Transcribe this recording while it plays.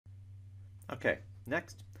Okay,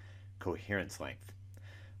 next, coherence length.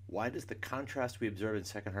 Why does the contrast we observe in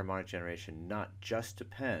second harmonic generation not just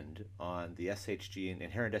depend on the SHG and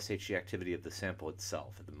inherent SHG activity of the sample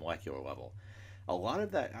itself at the molecular level? A lot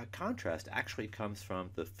of that contrast actually comes from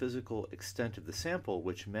the physical extent of the sample,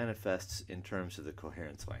 which manifests in terms of the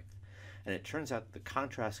coherence length. And it turns out that the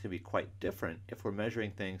contrast can be quite different if we're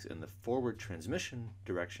measuring things in the forward transmission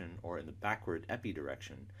direction or in the backward epi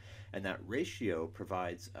direction. And that ratio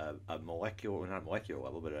provides a molecular, well, not a molecular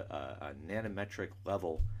level, but a nanometric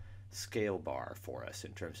level scale bar for us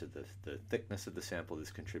in terms of the thickness of the sample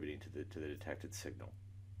that's contributing to the detected signal.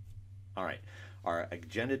 All right, our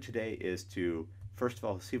agenda today is to, first of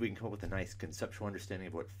all, see if we can come up with a nice conceptual understanding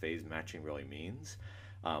of what phase matching really means.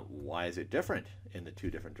 Why is it different in the two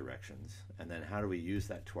different directions? And then how do we use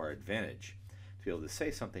that to our advantage to be able to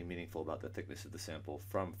say something meaningful about the thickness of the sample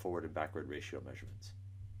from forward and backward ratio measurements?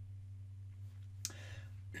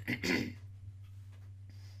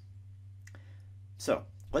 So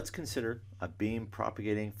let's consider a beam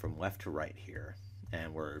propagating from left to right here.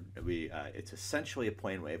 And it's essentially a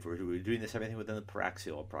plane wave. We're doing this everything within the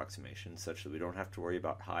paraxial approximation such that we don't have to worry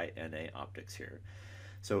about high NA optics here.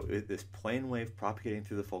 So this plane wave propagating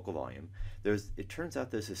through the focal volume, it turns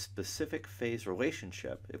out there's a specific phase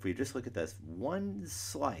relationship. If we just look at this one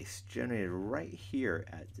slice generated right here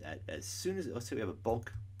as soon as, let's say we have a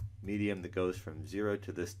bulk medium that goes from 0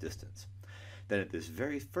 to this distance. Then at this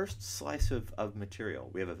very first slice of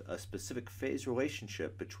material, we have a specific phase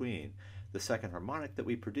relationship between the second harmonic that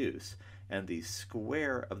we produce and the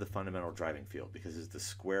square of the fundamental driving field, because it's the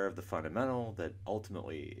square of the fundamental that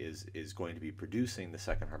ultimately is going to be producing the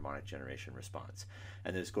second harmonic generation response.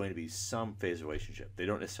 And there's going to be some phase relationship. They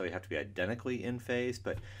don't necessarily have to be identically in phase,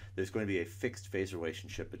 but there's going to be a fixed phase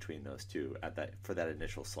relationship between those two for that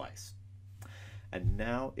initial slice. And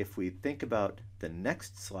now if we think about the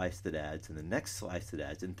next slice that adds and the next slice that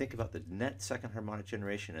adds, and think about the net second harmonic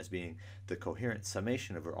generation as being the coherent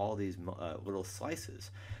summation over all these little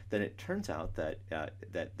slices, then it turns out that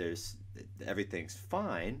everything's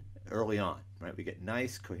fine early on, right? We get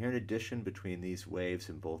nice coherent addition between these waves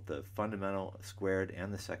in both the fundamental squared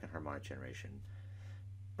and the second harmonic generation.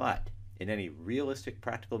 But in any realistic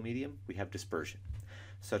practical medium, we have dispersion,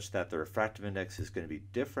 such that the refractive index is going to be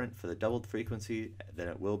different for the doubled frequency than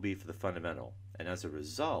it will be for the fundamental. And as a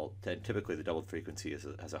result, and typically the doubled frequency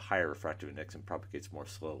has a higher refractive index and propagates more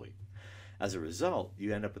slowly. As a result,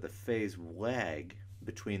 you end up with a phase lag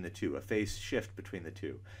between the two, a phase shift between the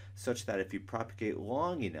two, such that if you propagate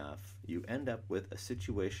long enough, you end up with a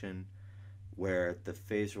situation where the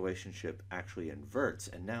phase relationship actually inverts,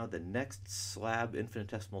 and now the next slab,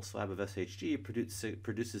 infinitesimal slab of SHG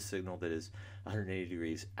produces signal that is 180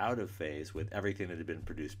 degrees out of phase with everything that had been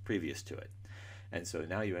produced previous to it. And so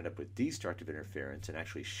now you end up with destructive interference and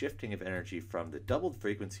actually shifting of energy from the doubled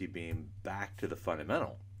frequency beam back to the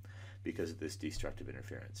fundamental because of this destructive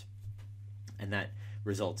interference. And that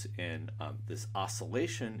results in this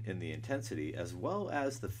oscillation in the intensity as well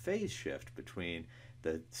as the phase shift between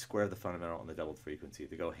the square of the fundamental and the doubled frequency.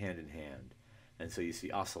 They go hand in hand. And so you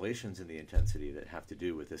see oscillations in the intensity that have to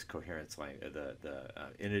do with this coherence length,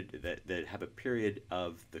 that have a period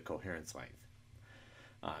of the coherence length.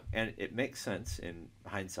 And it makes sense in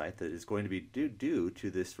hindsight that it's going to be due to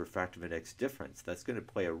this refractive index difference. That's going to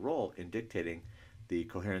play a role in dictating the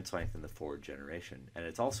coherence length in the forward generation. And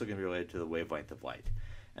it's also going to be related to the wavelength of light.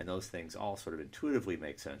 And those things all sort of intuitively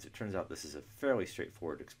make sense. It turns out this is a fairly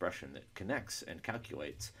straightforward expression that connects and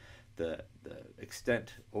calculates the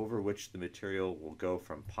extent over which the material will go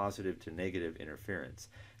from positive to negative interference.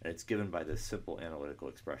 And it's given by this simple analytical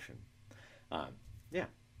expression. Yeah.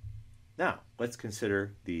 Now, let's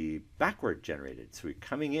consider the backward generated. So we're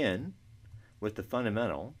coming in with the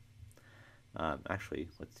fundamental. Actually,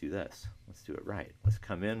 let's do this. Let's do it right. Let's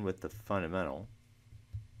come in with the fundamental.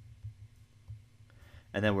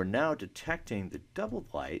 And then we're now detecting the doubled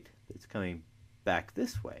light that's coming back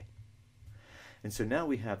this way. And so now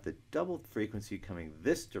we have the doubled frequency coming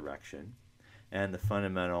this direction and the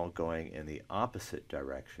fundamental going in the opposite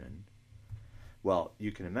direction. Well,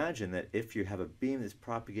 you can imagine that if you have a beam that's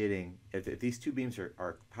propagating, if these two beams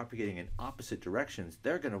are propagating in opposite directions,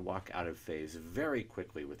 they're going to walk out of phase very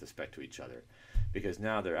quickly with respect to each other, because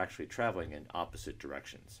now they're actually traveling in opposite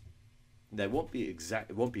directions. That won't be exact.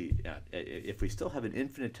 It won't be if we still have an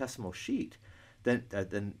infinitesimal sheet, then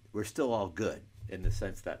we're still all good in the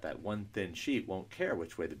sense that that one thin sheet won't care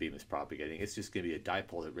which way the beam is propagating. It's just going to be a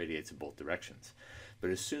dipole that radiates in both directions. But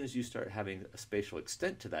as soon as you start having a spatial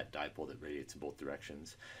extent to that dipole that radiates in both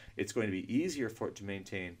directions, it's going to be easier for it to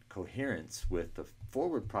maintain coherence with the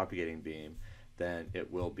forward propagating beam than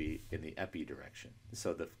it will be in the epi direction.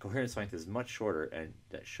 So the coherence length is much shorter, and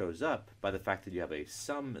that shows up by the fact that you have a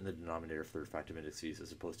sum in the denominator for the refractive indices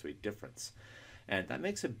as opposed to a difference. And that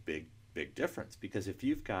makes a big difference, because if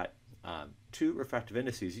you've got two refractive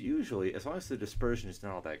indices, usually, as long as the dispersion is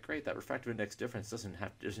not all that great, that refractive index difference doesn't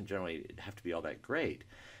generally have to be all that great.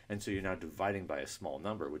 And so you're now dividing by a small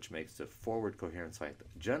number, which makes the forward coherence length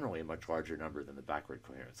generally a much larger number than the backward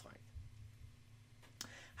coherence length.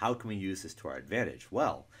 How can we use this to our advantage?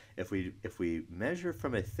 Well, if we measure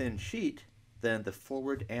from a thin sheet, then the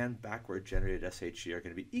forward and backward generated SHG are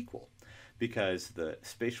going to be equal, because the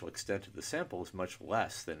spatial extent of the sample is much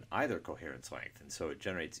less than either coherence length, and so it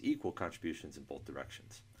generates equal contributions in both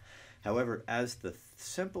directions. However, as the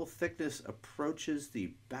sample thickness approaches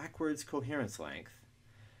the backwards coherence length,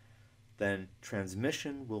 then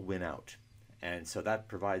transmission will win out. And so that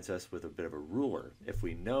provides us with a bit of a ruler. If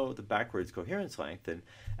we know the backwards coherence length, then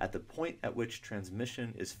at the point at which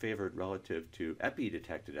transmission is favored relative to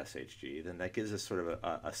epi-detected SHG, then that gives us sort of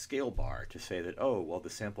a scale bar to say that, oh, well, the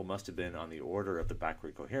sample must have been on the order of the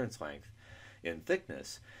backward coherence length in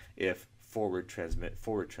thickness if forward transmitted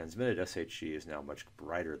SHG is now much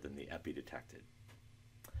brighter than the epi-detected.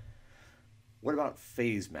 What about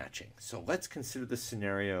phase matching? So let's consider the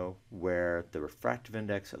scenario where the refractive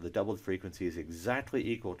index of the doubled frequency is exactly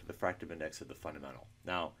equal to the refractive index of the fundamental.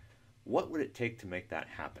 Now, what would it take to make that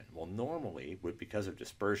happen? Well, normally, because of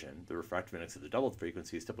dispersion, the refractive index of the doubled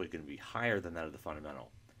frequency is typically going to be higher than that of the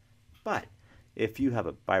fundamental. But if you have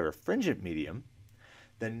a birefringent medium,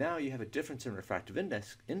 then now you have a difference in refractive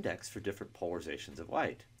index for different polarizations of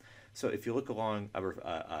light. So if you look along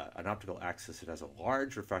an optical axis that has a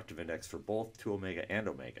large refractive index for both 2 omega and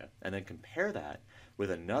omega, and then compare that with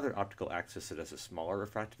another optical axis that has a smaller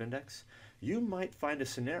refractive index, you might find a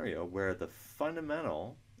scenario where the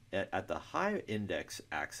fundamental at the high index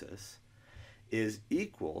axis is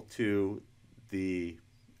equal to the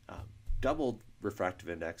doubled refractive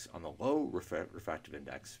index on the low refractive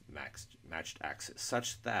index matched axis,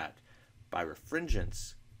 such that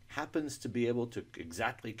birefringence happens to be able to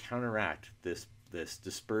exactly counteract this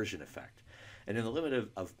dispersion effect. And in the limit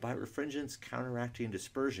of birefringence counteracting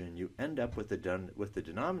dispersion, you end up with the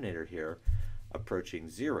denominator here approaching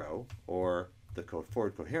 0, or the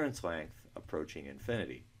forward coherence length approaching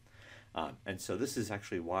infinity. And so this is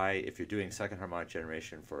actually why, if you're doing second harmonic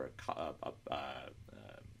generation for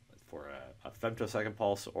a femtosecond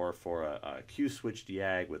pulse or for a Q-switch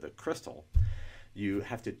diag with a crystal, you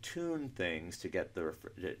have to tune things to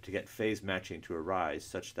get phase matching to arise,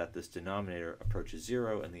 such that this denominator approaches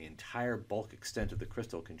 0 and the entire bulk extent of the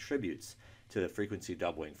crystal contributes to the frequency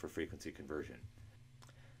doubling for frequency conversion.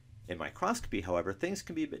 In microscopy, however, things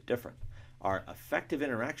can be a bit different. Our effective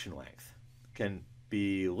interaction length can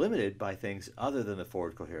be limited by things other than the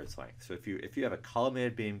forward coherence length. So if you have a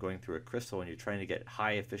collimated beam going through a crystal and you're trying to get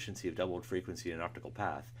high efficiency of doubled frequency in an optical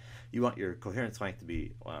path, you want your coherence length to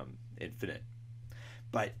be infinite.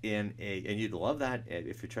 But and you'd love that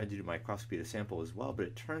if you're trying to do microscopy to sample as well, but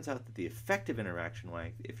it turns out that the effective interaction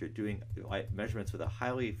length, if you're doing measurements with a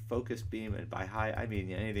highly focused beam, and by high I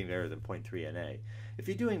mean anything greater than 0.3 Na, if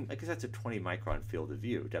you're doing, I guess that's a 20 micron field of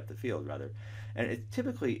view, depth of field rather, and it's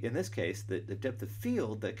typically, in this case, the depth of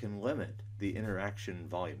field that can limit the interaction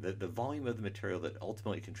volume, the volume of the material that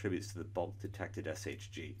ultimately contributes to the bulk detected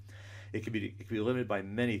SHG. It can be limited by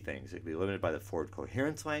many things. It can be limited by the forward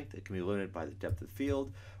coherence length. It can be limited by the depth of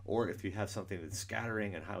field. Or if you have something that's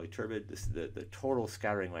scattering and highly turbid, the total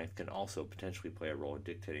scattering length can also potentially play a role in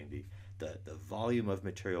dictating the volume of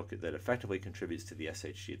material that effectively contributes to the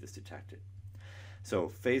SHG that's detected. So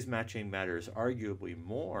phase matching matters arguably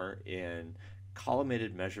more in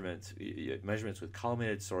collimated measurements with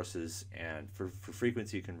collimated sources and for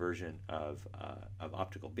frequency conversion of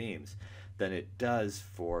optical beams than it does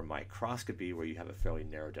for microscopy, where you have a fairly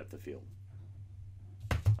narrow depth of field.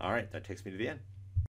 All right, that takes me to the end.